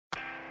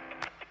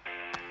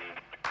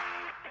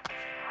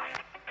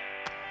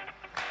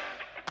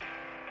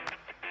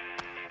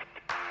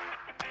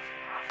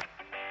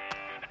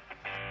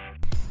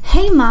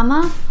Hey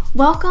mama,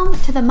 welcome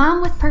to the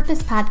Mom with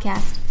Purpose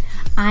podcast.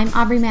 I'm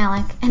Aubrey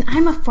Malik, and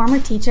I'm a former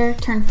teacher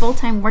turned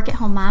full-time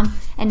work-at-home mom,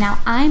 and now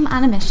I'm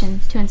on a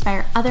mission to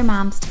inspire other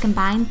moms to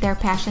combine their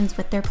passions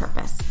with their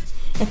purpose.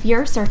 If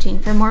you're searching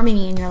for more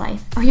meaning in your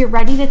life, or you're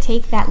ready to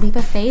take that leap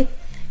of faith,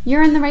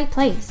 you're in the right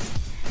place.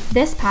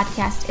 This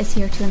podcast is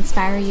here to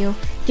inspire you,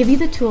 give you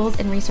the tools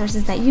and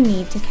resources that you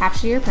need to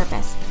capture your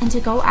purpose, and to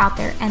go out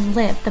there and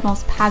live the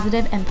most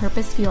positive and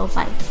purpose-fueled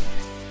life.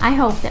 I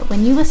hope that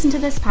when you listen to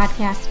this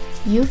podcast,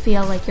 you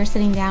feel like you're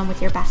sitting down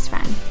with your best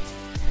friend.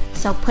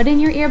 So put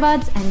in your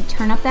earbuds and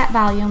turn up that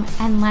volume,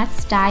 and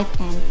let's dive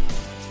in.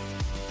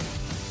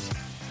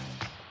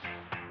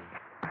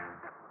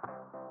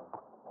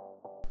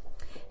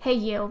 Hey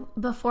you,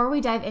 before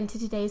we dive into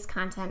today's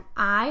content,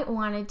 I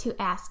wanted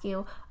to ask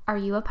you, are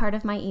you a part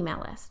of my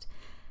email list?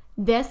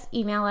 This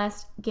email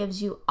list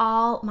gives you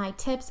all my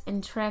tips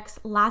and tricks,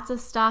 lots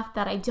of stuff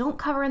that I don't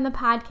cover in the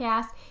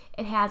podcast.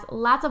 It has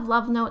lots of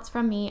love notes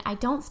from me. I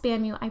don't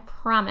spam you, I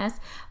promise,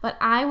 but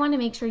I want to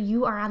make sure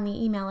you are on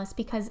the email list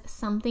because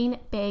something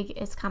big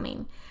is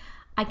coming.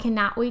 I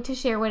cannot wait to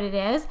share what it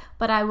is,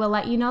 but I will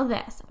let you know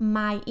this.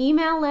 My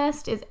email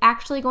list is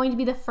actually going to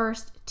be the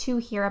first to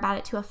hear about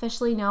it, to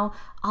officially know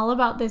all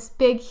about this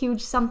big,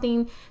 huge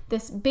something,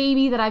 this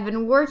baby that I've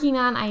been working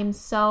on. I am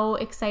so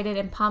excited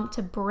and pumped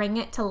to bring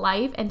it to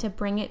life and to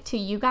bring it to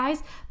you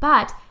guys.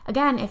 But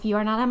again, if you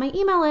are not on my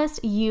email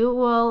list, you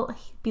will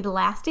be the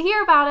last to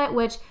hear about it,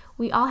 which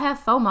we all have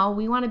FOMO.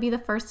 We want to be the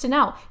first to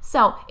know.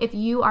 So if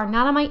you are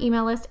not on my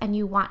email list and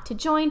you want to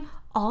join,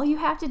 all you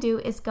have to do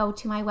is go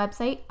to my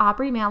website,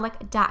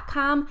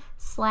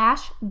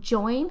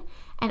 aubreymalik.com/join,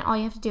 and all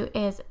you have to do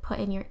is put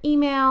in your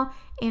email,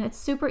 and it's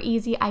super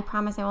easy. I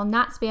promise I will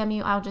not spam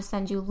you. I'll just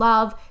send you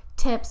love,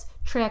 tips,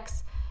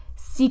 tricks,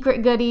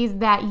 secret goodies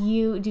that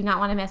you do not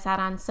want to miss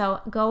out on.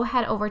 So go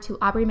head over to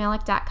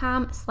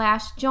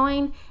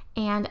aubreymalik.com/join,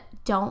 and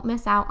don't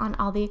miss out on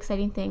all the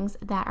exciting things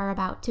that are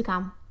about to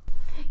come.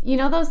 You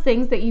know those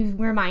things that you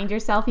remind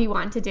yourself you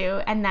want to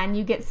do, and then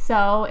you get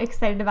so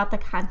excited about the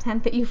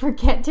content that you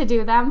forget to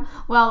do them?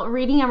 Well,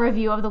 reading a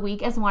review of the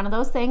week is one of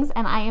those things,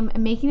 and I am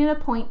making it a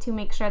point to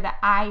make sure that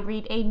I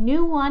read a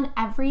new one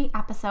every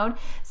episode.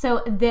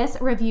 So this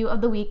review of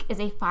the week is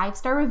a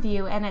 5-star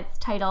review, and it's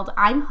titled,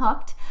 "I'm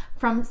Hooked,"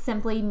 from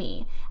Simply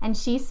Me. And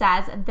she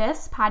says,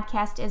 "This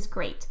podcast is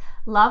great.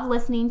 Love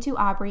listening to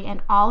Aubrey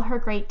and all her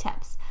great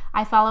tips.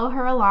 I follow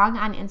her along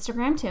on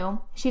Instagram too.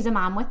 She's a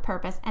mom with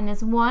purpose and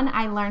is one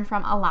I learn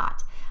from a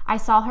lot. I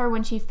saw her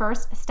when she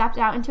first stepped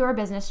out into her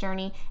business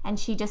journey, and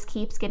she just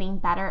keeps getting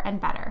better and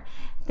better."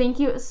 Thank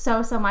you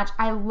so much.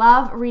 I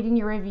love reading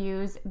your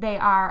reviews. They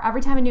are,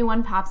 every time a new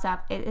one pops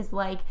up, it is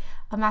like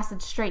a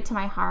message straight to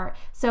my heart.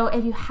 So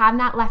if you have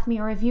not left me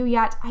a review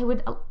yet, I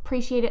would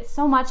appreciate it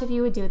so much if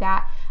you would do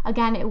that.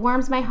 Again, it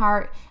warms my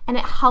heart and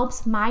it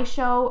helps my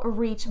show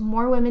reach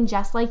more women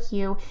just like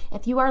you.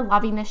 If you are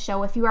loving this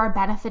show, if you are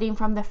benefiting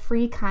from the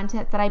free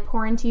content that I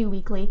pour into you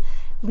weekly,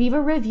 leave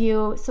a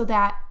review so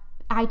that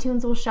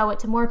iTunes will show it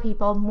to more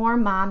people, more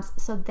moms,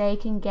 so they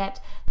can get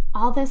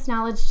all this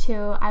knowledge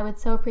too. I would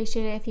so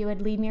appreciate it if you would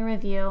leave me a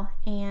review,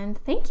 and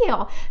thank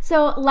you.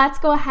 So let's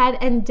go ahead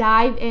and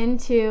dive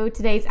into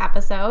today's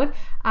episode.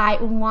 I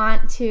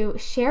want to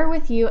share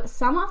with you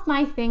some of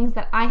my things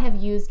that I have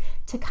used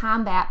to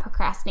combat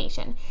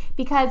procrastination,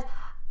 because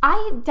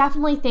I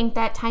definitely think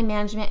that time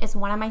management is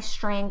one of my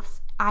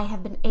strengths. I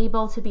have been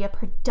able to be a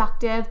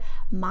productive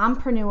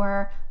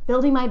mompreneur,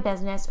 building my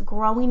business,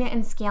 growing it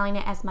and scaling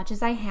it as much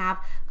as I have,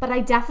 but I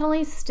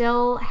definitely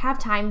still have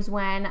times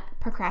when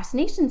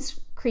procrastination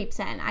creeps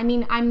in. I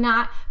mean, I'm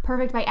not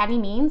perfect by any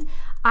means.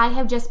 I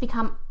have just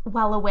become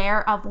well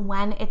aware of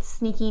when it's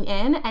sneaking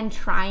in and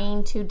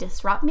trying to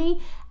disrupt me,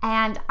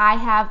 and I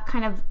have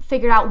kind of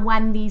figured out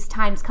when these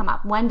times come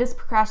up. When does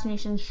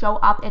procrastination show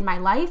up in my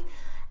life,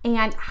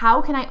 and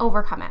how can I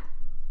overcome it?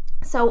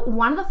 So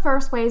one of the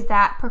first ways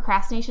that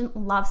procrastination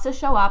loves to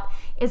show up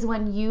is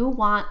when you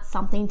want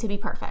something to be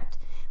perfect,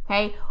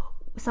 okay?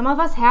 Some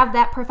of us have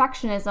that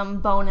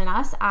perfectionism bone in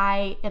us.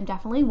 I am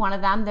definitely one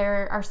of them.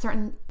 There are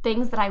certain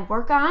things that I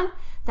work on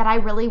that I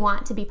really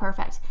want to be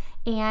perfect.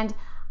 And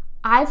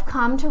I've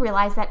come to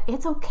realize that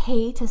it's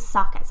okay to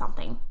suck at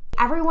something.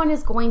 Everyone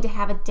is going to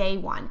have a day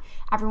one.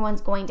 Everyone's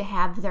going to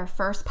have their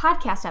first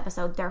podcast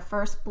episode, their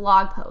first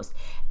blog post,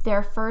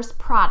 their first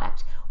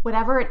product.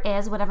 Whatever it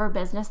is, whatever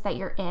business that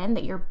you're in,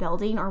 that you're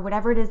building, or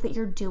whatever it is that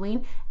you're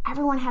doing,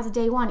 everyone has a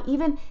day one.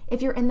 Even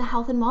if you're in the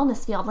health and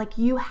wellness field, like,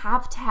 you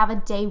have to have a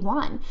day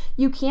one.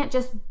 You can't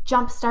just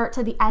jumpstart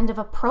to the end of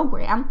a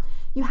program.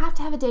 You have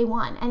to have a day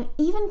one. And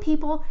even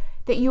people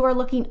that you are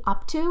looking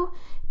up to,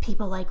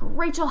 people like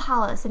Rachel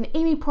Hollis and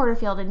Amy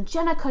Porterfield and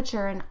Jenna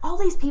Kutcher and all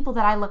these people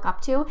that I look up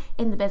to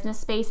in the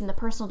business space, in the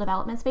personal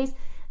development space,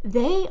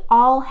 they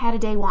all had a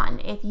day one.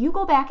 If you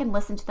go back and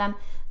listen to them,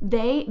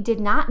 they did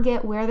not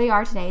get where they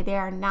are today. They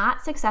are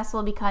not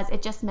successful because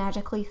it just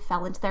magically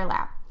fell into their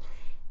lap.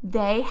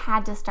 They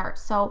had to start.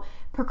 So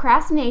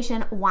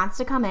procrastination wants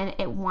to come in.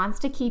 It wants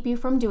to keep you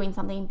from doing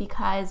something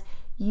because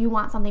you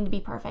want something to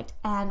be perfect.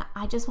 And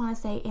I just want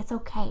to say it's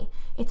okay.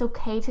 It's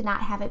okay to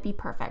not have it be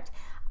perfect.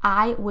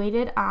 I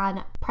waited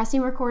on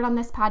pressing record on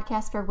this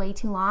podcast for way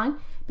too long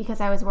because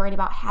I was worried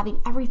about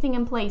having everything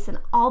in place and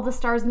all the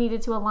stars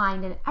needed to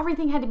align and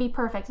everything had to be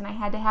perfect and I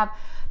had to have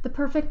the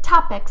perfect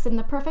topics and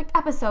the perfect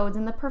episodes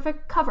and the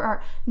perfect cover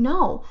art.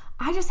 No,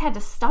 I just had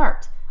to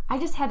start. I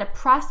just had to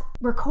press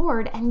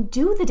record and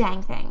do the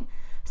dang thing.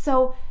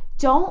 So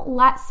don't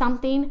let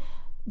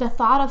the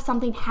thought of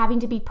something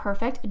having to be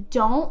perfect,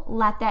 don't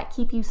let that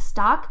keep you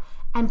stuck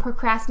and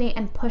procrastinate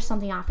and push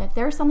something off. If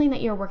there's something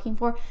that you're working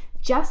for,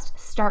 just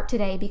start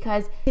today,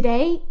 because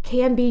today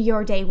can be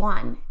your day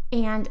one.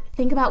 And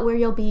think about where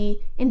you'll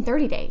be in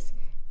 30 days,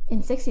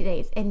 in 60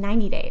 days, in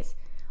 90 days.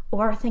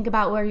 Or think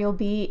about where you'll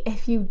be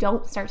if you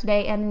don't start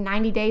today, and in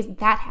 90 days,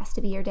 that has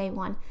to be your day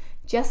one.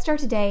 Just start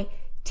today.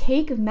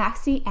 Take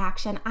messy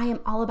action. I am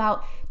all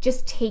about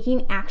just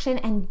taking action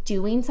and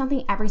doing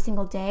something every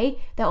single day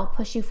that will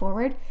push you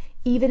forward,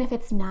 even if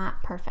it's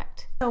not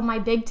perfect. So my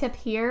big tip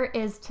here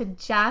is to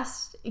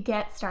just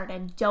get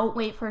started. Don't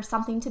wait for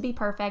something to be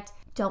perfect.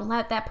 Don't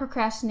let that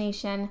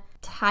procrastination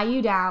tie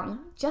you down.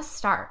 Just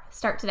start.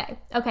 Start today.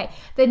 Okay,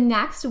 the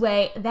next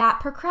way that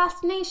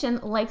procrastination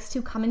likes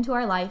to come into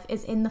our life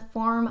is in the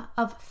form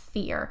of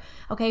fear.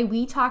 Okay,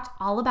 we talked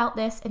all about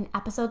this in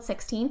episode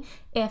 16.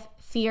 If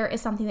fear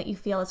is something that you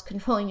feel is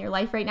controlling your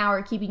life right now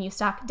or keeping you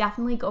stuck,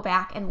 definitely go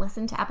back and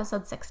listen to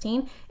episode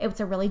 16. It was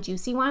a really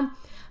juicy one.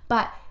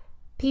 But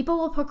people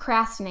will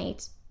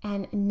procrastinate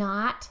and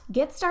not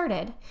get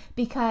started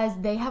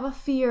because they have a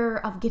fear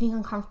of getting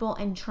uncomfortable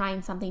and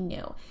trying something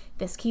new.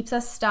 This keeps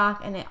us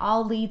stuck and it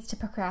all leads to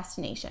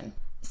procrastination.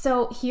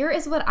 So here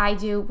is what I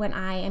do when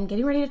I am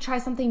getting ready to try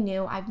something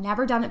new. I've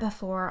never done it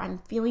before. I'm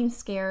feeling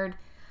scared.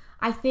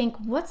 I think,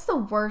 what's the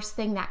worst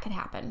thing that could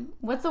happen?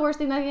 What's the worst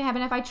thing that can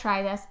happen if I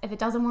try this, if it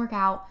doesn't work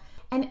out?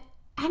 And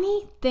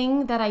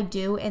anything that I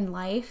do in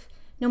life,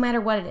 no matter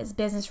what it is,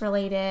 business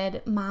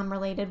related, mom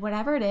related,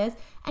 whatever it is,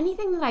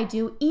 anything that I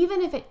do,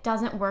 even if it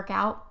doesn't work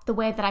out the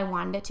way that I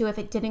wanted it to, if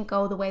it didn't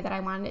go the way that I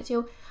wanted it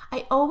to,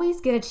 I always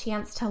get a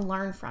chance to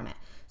learn from it.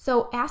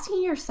 So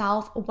asking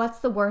yourself, what's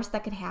the worst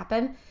that could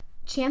happen?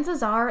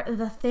 Chances are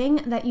the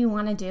thing that you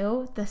want to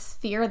do, this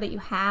fear that you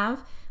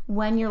have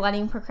when you're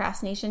letting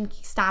procrastination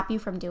stop you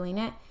from doing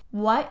it,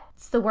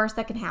 what's the worst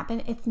that can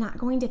happen? It's not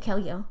going to kill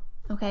you,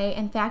 okay?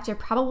 In fact, you're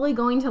probably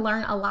going to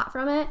learn a lot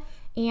from it.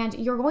 And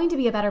you're going to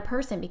be a better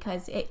person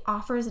because it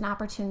offers an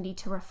opportunity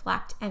to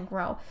reflect and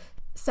grow.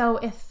 So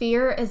if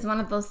fear is one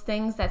of those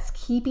things that's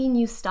keeping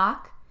you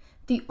stuck,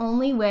 the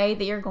only way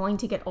that you're going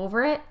to get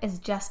over it is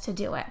just to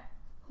do it.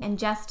 And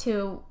just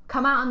to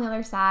come out on the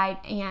other side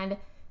and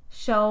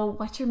show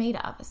what you're made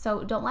of.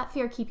 So don't let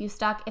fear keep you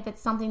stuck. If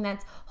it's something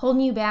that's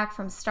holding you back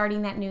from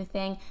starting that new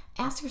thing,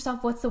 ask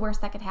yourself, what's the worst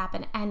that could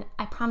happen? And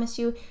I promise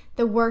you,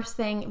 the worst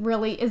thing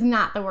really is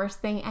not the worst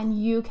thing, and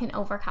you can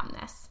overcome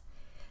this.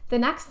 The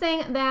next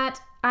thing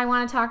that I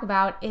want to talk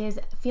about is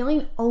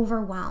feeling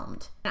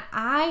overwhelmed. And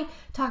I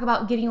talk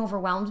about getting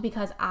overwhelmed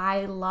because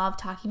I love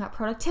talking about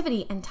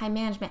productivity and time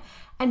management.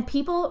 And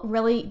people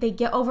really, they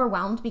get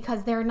overwhelmed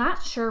because they're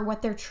not sure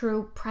what their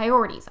true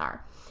priorities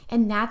are.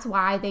 And that's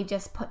why they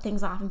just put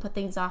things off and put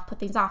things off.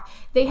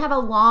 They have a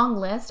long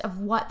list of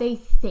what they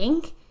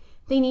think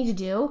they need to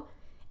do,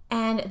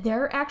 and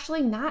they're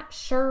actually not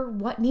sure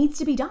what needs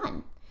to be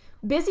done.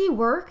 Busy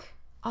work,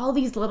 all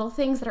these little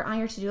things that are on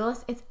your to-do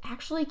list, it's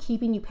actually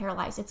keeping you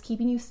paralyzed. It's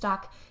keeping you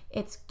stuck.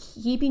 It's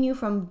keeping you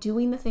from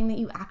doing the thing that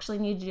you actually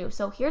need to do.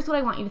 So here's what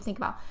I want you to think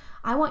about.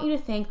 I want you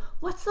to think,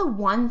 what's the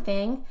one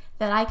thing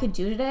that I could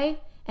do today?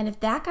 And if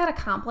that got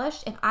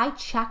accomplished, if I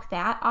check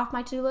that off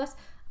my to-do list,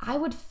 I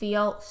would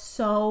feel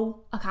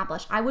so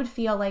accomplished. I would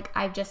feel like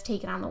I've just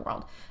taken on the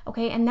world,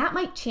 okay? And that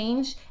might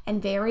change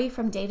and vary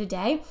from day to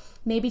day.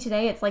 Maybe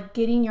today it's like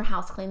getting your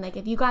house clean. Like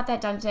if you got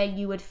that done today,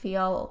 you would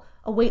feel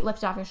a weight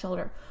lifted off your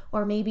shoulder.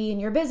 Or maybe in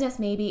your business,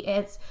 maybe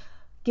it's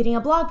getting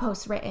a blog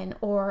post written,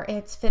 or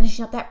it's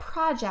finishing up that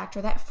project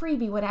or that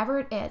freebie, whatever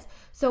it is.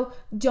 So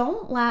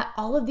don't let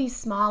all of these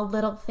small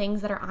little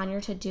things that are on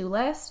your to-do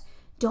list,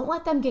 don't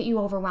let them get you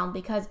overwhelmed,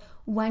 because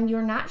when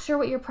you're not sure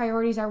what your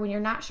priorities are, when you're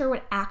not sure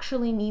what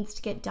actually needs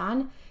to get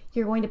done,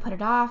 you're going to put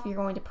it off, you're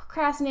going to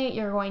procrastinate,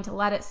 you're going to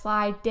let it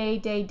slide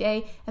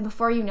day, and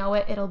before you know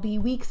it, it'll be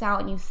weeks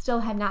out and you still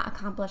have not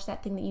accomplished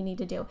that thing that you need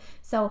to do.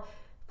 So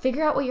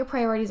figure out what your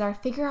priorities are,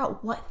 figure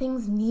out what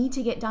things need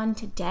to get done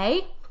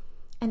today,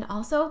 and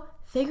also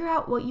figure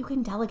out what you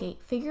can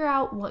delegate, figure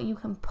out what you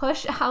can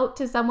push out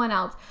to someone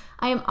else.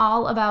 I am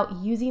all about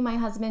using my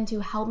husband to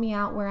help me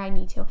out where I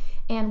need to.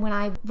 And when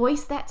I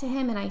voice that to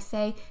him and I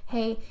say,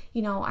 hey,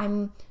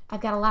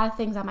 I've got a lot of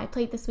things on my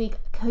plate this week.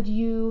 Could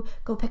you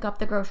go pick up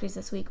the groceries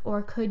this week?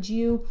 Or could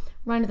you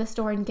run to the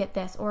store and get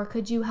this? Or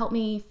could you help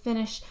me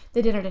finish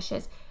the dinner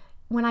dishes?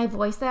 When I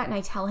voice that and I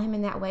tell him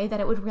in that way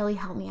that it would really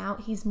help me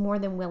out, he's more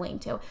than willing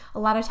to. A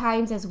lot of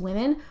times as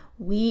women,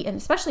 and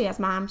especially as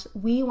moms,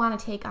 we want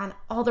to take on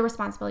all the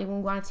responsibility. We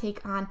want to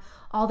take on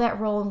all that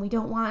role, and we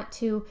don't want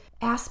to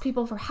ask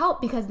people for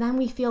help because then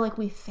we feel like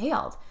we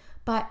failed.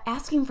 but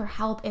asking for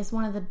help is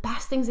one of the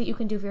best things that you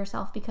can do for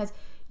yourself because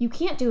you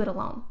can't do it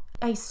alone.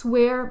 I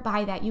swear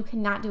by that, you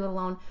cannot do it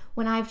alone.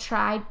 When I've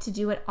tried to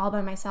do it all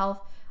by myself,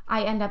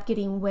 I end up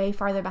getting way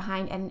farther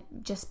behind and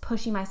just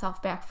pushing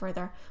myself back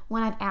further.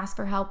 When I've asked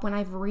for help, when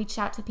I've reached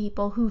out to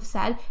people who've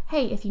said,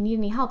 hey, if you need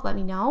any help, let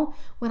me know.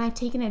 When I've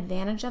taken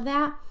advantage of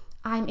that,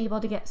 I'm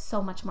able to get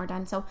so much more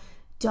done. So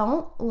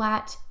don't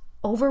let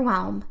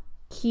overwhelm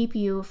keep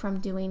you from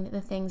doing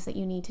the things that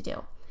you need to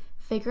do.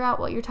 Figure out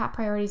what your top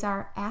priorities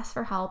are, ask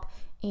for help,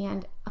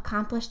 and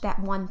accomplish that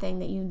one thing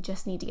that you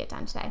just need to get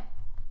done today.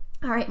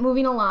 All right,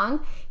 moving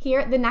along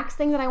here. The next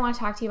thing that I want to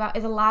talk to you about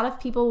is a lot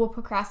of people will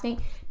procrastinate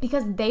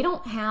because they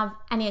don't have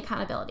any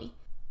accountability.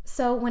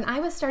 So when I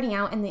was starting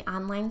out in the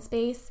online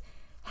space,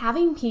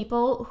 having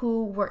people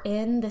who were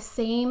in the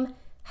same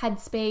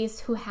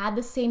headspace, who had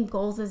the same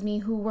goals as me,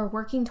 who were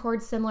working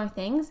towards similar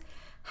things,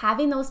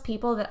 having those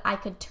people that I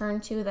could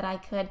turn to, that I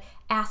could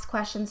ask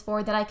questions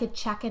for, that I could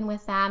check in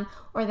with them,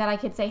 or that I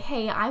could say,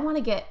 hey, I want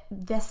to get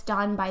this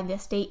done by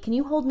this date. Can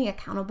you hold me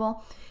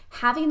accountable?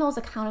 Having those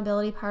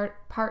accountability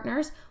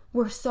partners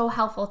were so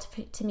helpful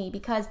to me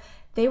because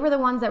they were the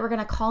ones that were going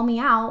to call me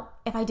out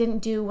if I didn't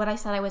do what I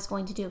said I was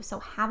going to do. So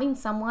having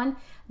someone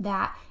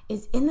that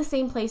is in the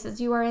same place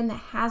as you are in, that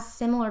has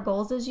similar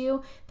goals as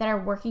you, that are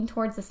working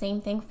towards the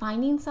same thing,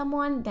 finding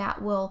someone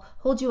that will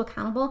hold you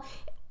accountable.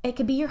 It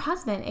could be your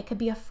husband, it could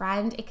be a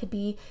friend, it could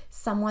be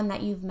someone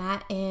that you've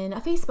met in a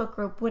Facebook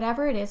group,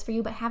 whatever it is for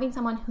you, but having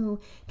someone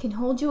who can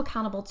hold you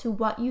accountable to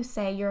what you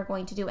say you're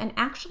going to do and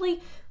actually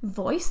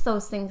voice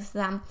those things to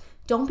them.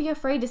 Don't be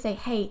afraid to say,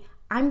 hey,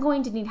 I'm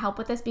going to need help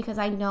with this because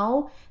I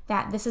know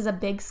that this is a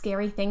big,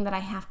 scary thing that I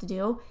have to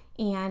do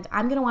and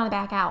I'm going to want to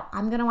back out.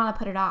 I'm going to want to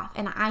put it off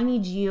and I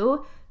need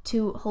you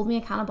to hold me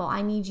accountable.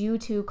 I need you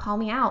to call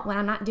me out when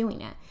I'm not doing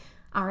it.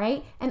 All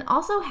right? And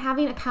also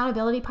having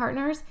accountability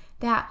partners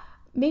that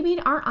maybe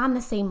aren't on the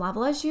same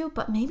level as you,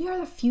 but maybe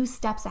are a few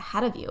steps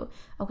ahead of you,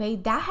 okay?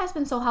 That has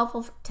been so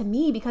helpful to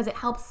me because it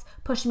helps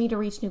push me to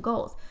reach new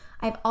goals.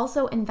 I've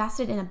also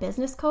invested in a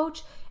business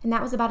coach, and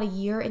that was about a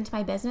year into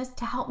my business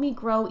to help me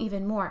grow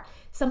even more.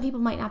 Some people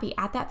might not be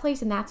at that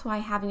place, and that's why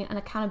having an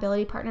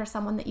accountability partner,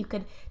 someone that you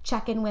could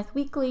check in with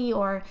weekly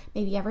or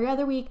maybe every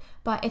other week,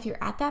 but if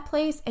you're at that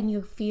place and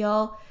you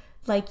feel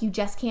like you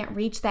just can't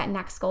reach that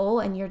next goal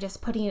and you're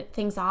just putting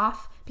things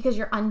off because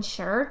you're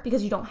unsure,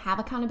 because you don't have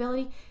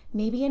accountability,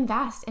 maybe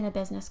invest in a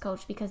business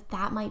coach because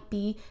that might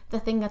be the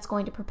thing that's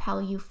going to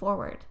propel you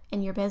forward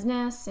in your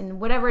business and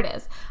whatever it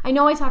is. I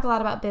know I talk a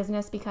lot about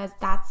business because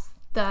that's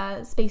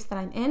the space that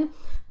I'm in,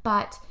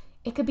 but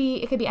it could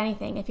be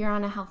anything. If you're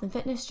on a health and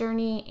fitness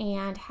journey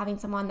and having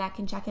someone that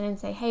can check in and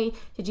say, hey,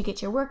 did you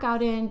get your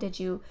workout in? Did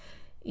you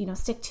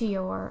stick to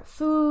your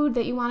food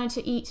that you wanted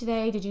to eat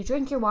today? Did you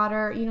drink your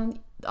water?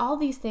 All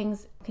these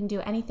things can do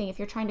anything if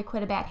you're trying to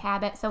quit a bad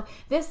habit. So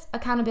this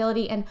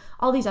accountability and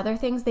all these other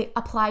things, they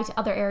apply to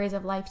other areas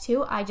of life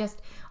too. I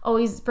just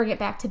always bring it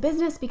back to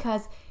business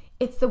because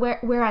it's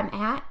where I'm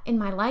at in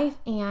my life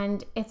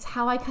and it's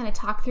how I kind of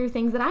talk through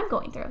things that I'm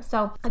going through.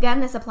 So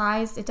again, this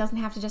applies. It doesn't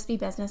have to just be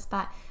business,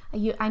 but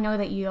I know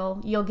that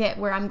you'll get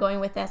where I'm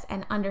going with this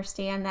and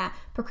understand that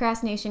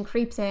procrastination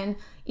creeps in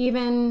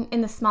even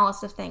in the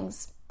smallest of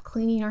things,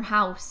 cleaning your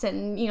house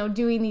and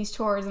doing these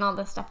chores and all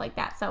this stuff like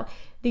that. So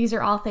these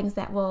are all things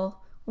that will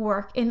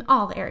work in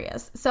all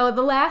areas. So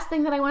the last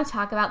thing that I want to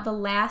talk about,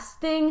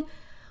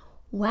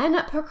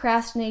 when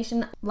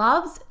procrastination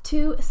loves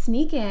to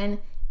sneak in,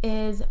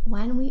 is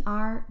when we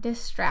are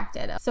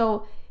distracted.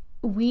 So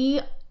we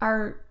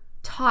are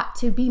taught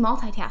to be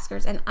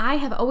multitaskers, and I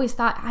have always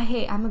thought,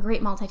 hey, I'm a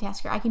great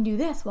multitasker. I can do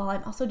this while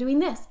I'm also doing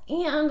this,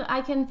 and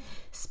I can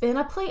spin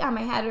a plate on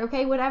my head,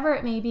 okay, whatever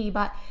it may be,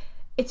 but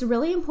it's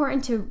really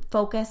important to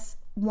focus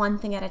one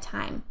thing at a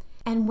time.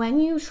 And when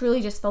you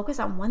truly just focus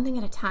on one thing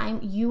at a time,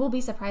 you will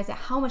be surprised at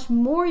how much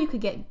more you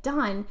could get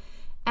done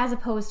as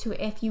opposed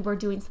to if you were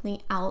doing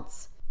something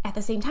else at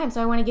the same time.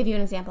 So I want to give you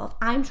an example. If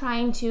I'm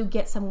trying to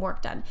get some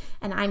work done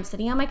and I'm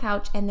sitting on my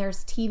couch and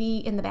there's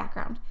TV in the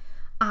background,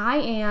 I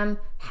am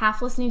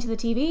half listening to the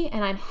TV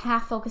and I'm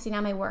half focusing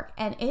on my work,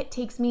 and it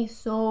takes me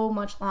so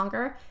much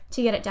longer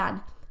to get it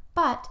done.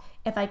 But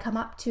if I come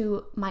up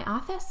to my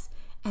office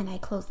and I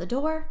close the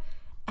door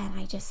and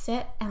I just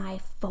sit and I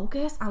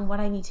focus on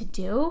what I need to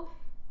do,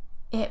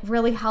 it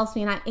really helps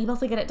me and I'm able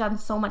to get it done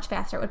so much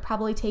faster. It would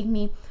probably take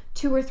me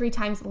 2 or 3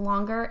 times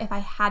longer if I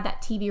had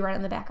that TV right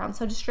in the background.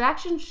 So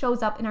distraction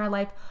shows up in our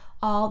life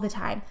all the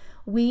time.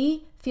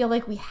 We feel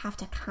like we have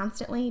to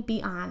constantly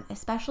be on,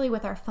 especially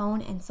with our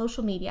phone and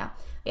social media.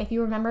 If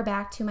you remember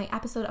back to my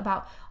episode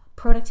about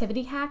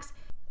productivity hacks,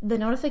 the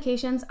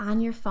notifications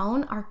on your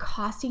phone are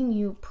costing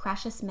you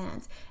precious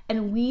minutes.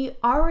 And we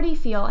already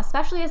feel,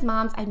 especially as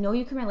moms, I know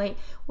you can relate,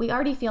 we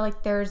already feel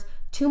like there's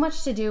too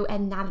much to do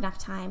and not enough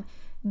time.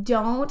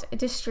 Don't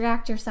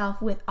distract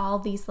yourself with all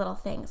these little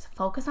things.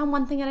 Focus on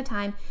one thing at a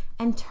time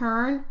and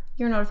turn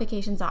your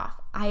notifications off.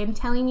 I am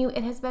telling you,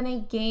 it has been a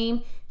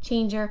game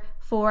changer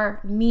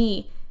for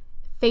me.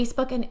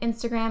 Facebook and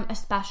Instagram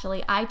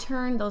especially. I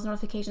turn those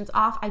notifications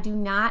off. I do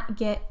not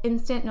get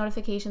instant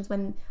notifications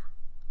when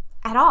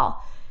at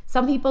all.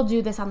 Some people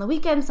do this on the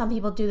weekends. Some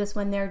people do this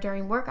when they're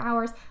during work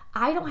hours.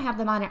 I don't have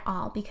them on at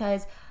all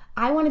because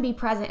I want to be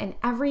present in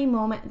every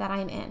moment that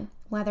I'm in,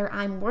 whether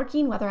I'm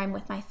working, whether I'm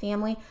with my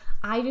family.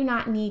 I do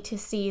not need to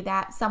see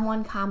that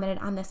someone commented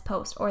on this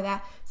post or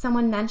that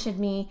someone mentioned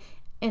me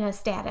in a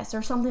status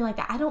or something like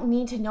that. I don't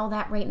need to know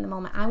that right in the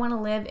moment. I want to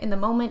live in the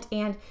moment,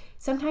 and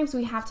sometimes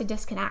we have to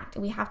disconnect.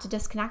 We have to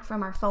disconnect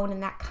from our phone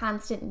and that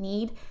constant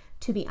need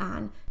to be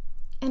on.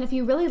 And if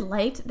you really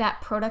liked that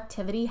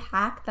productivity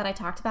hack that I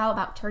talked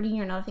about turning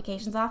your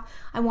notifications off,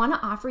 I want to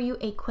offer you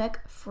a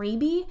quick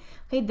freebie.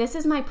 Okay, this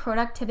is my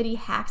productivity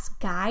hacks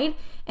guide,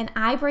 and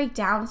I break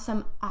down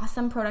some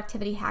awesome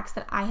productivity hacks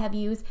that I have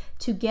used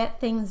to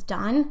get things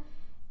done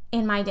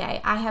in my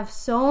day. I have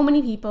so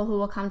many people who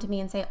will come to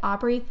me and say,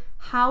 Aubrey,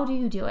 how do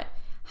you do it?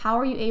 How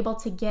are you able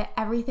to get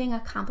everything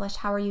accomplished?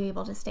 How are you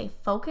able to stay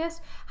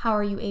focused? How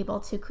are you able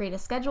to create a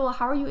schedule?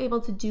 How are you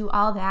able to do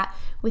all that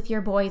with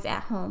your boys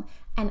at home?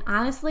 And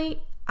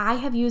honestly, I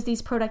have used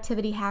these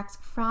productivity hacks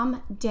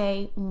from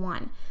day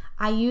one.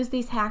 I used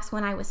these hacks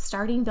when I was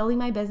starting building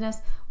my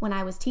business, when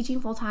I was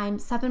teaching full-time,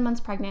 7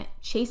 months pregnant,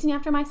 chasing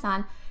after my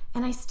son,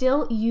 and I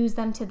still use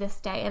them to this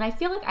day. And I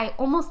feel like I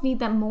almost need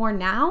them more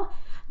now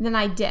than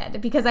I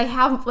did because I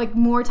have like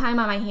more time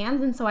on my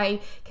hands, and so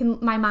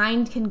my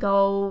mind can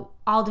go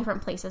all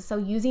different places. So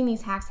using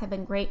these hacks have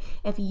been great.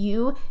 If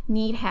you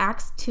need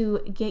hacks to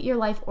get your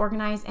life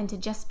organized and to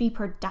just be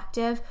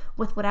productive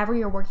with whatever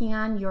you're working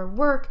on, your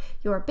work,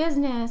 your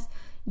business,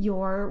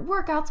 your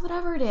workouts,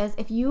 whatever it is,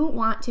 if you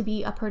want to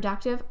be a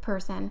productive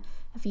person,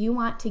 if you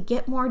want to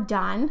get more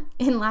done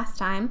in less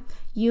time,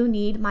 you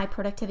need my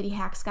productivity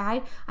hacks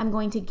guide. I'm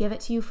going to give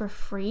it to you for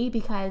free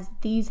because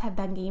these have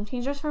been game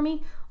changers for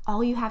me.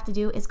 All you have to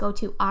do is go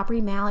to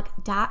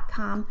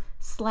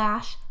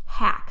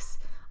aubreymalik.com/hacks.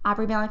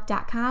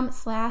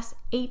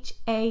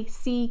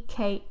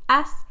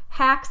 aubreymalik.com/HACKS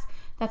hacks.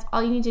 That's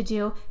all you need to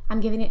do. I'm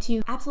giving it to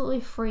you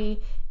absolutely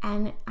free,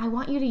 and I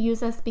want you to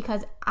use this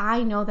because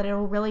I know that it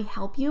will really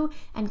help you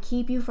and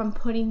keep you from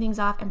putting things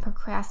off and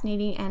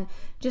procrastinating and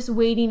just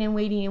waiting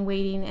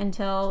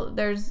until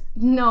there's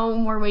no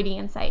more waiting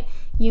in sight.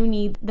 You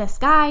need this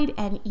guide,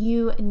 and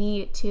you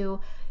need to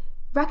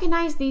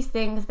recognize these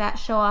things that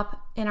show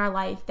up in our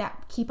life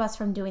that keep us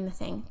from doing the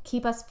thing,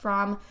 keep us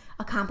from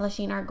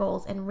accomplishing our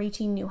goals and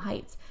reaching new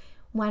heights.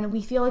 When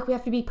we feel like we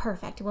have to be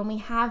perfect, when we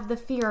have the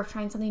fear of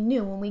trying something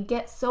new, when we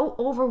get so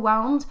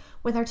overwhelmed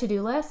with our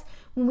to-do list,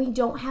 when we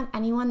don't have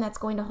anyone that's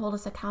going to hold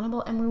us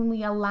accountable, and when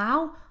we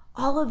allow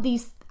all of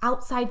these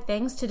outside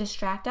things to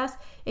distract us,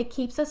 it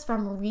keeps us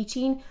from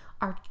reaching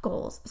our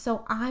goals.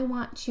 So I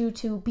want you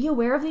to be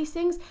aware of these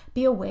things,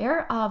 be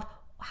aware of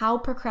how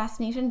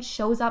procrastination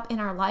shows up in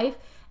our life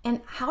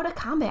and how to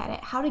combat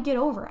it, how to get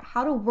over it,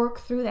 how to work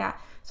through that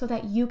so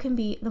that you can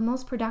be the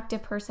most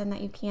productive person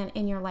that you can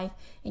in your life,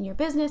 in your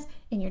business,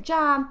 in your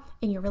job,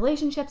 in your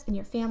relationships, in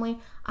your family.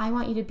 I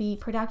want you to be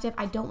productive.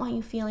 I don't want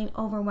you feeling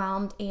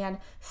overwhelmed and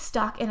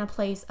stuck in a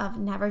place of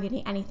never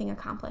getting anything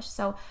accomplished.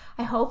 So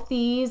I hope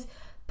these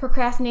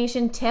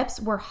procrastination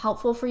tips were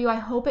helpful for you. I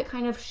hope it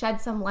kind of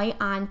shed some light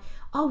on,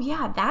 oh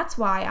yeah, that's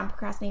why I'm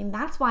procrastinating.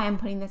 That's why I'm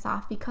putting this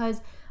off,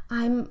 because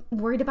I'm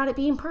worried about it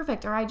being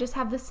perfect, or I just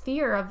have this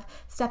fear of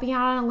stepping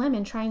out on a limb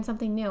and trying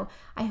something new.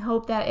 I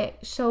hope that it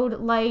showed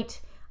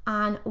light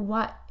on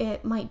what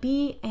it might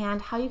be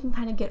and how you can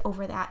kind of get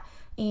over that.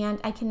 And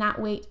I cannot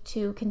wait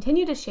to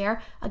continue to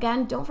share.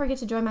 Again, don't forget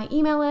to join my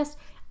email list.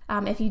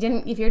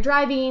 If you're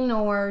driving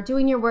or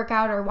doing your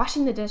workout or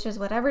washing the dishes,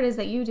 whatever it is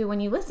that you do when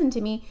you listen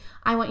to me,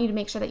 I want you to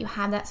make sure that you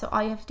have that. So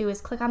all you have to do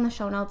is click on the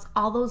show notes.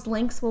 All those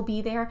links will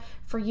be there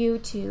for you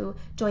to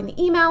join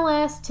the email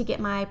list, to get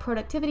my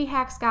productivity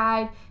hacks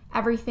guide.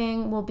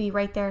 Everything will be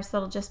right there. So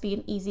it'll just be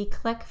an easy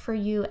click for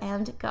you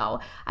and go.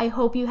 I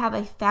hope you have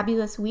a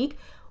fabulous week.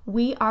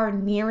 We are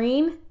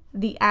nearing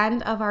the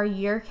end of our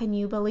year. Can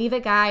you believe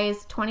it,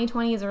 guys?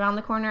 2020 is around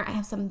the corner. I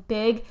have some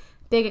big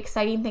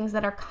exciting things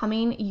that are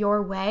coming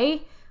your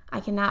way. I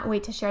cannot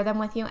wait to share them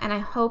with you, and I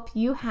hope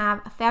you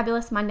have a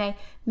fabulous Monday.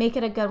 Make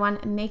it a good one.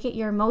 Make it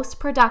your most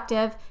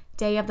productive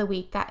day of the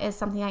week. That is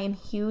something I am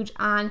huge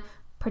on,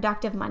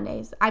 productive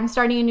Mondays. I'm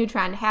starting a new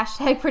trend,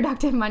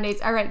 #productive Mondays.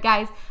 All right,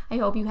 guys, I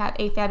hope you have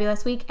a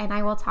fabulous week, and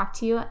I will talk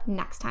to you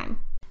next time.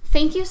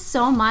 Thank you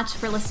so much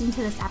for listening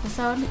to this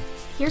episode.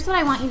 Here's what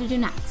I want you to do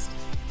next.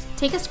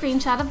 Take a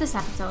screenshot of this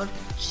episode,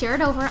 share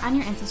it over on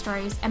your Insta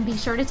stories, and be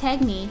sure to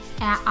tag me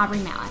at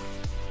Aubrey Malik.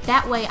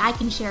 That way I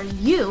can share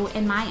you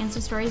in my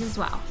Insta stories as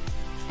well.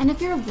 And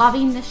if you're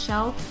loving this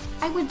show,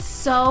 I would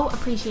so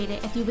appreciate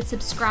it if you would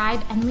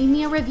subscribe and leave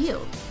me a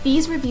review.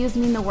 These reviews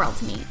mean the world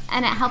to me,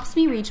 and it helps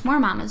me reach more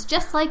mamas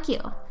just like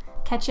you.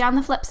 Catch you on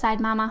the flip side,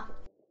 mama.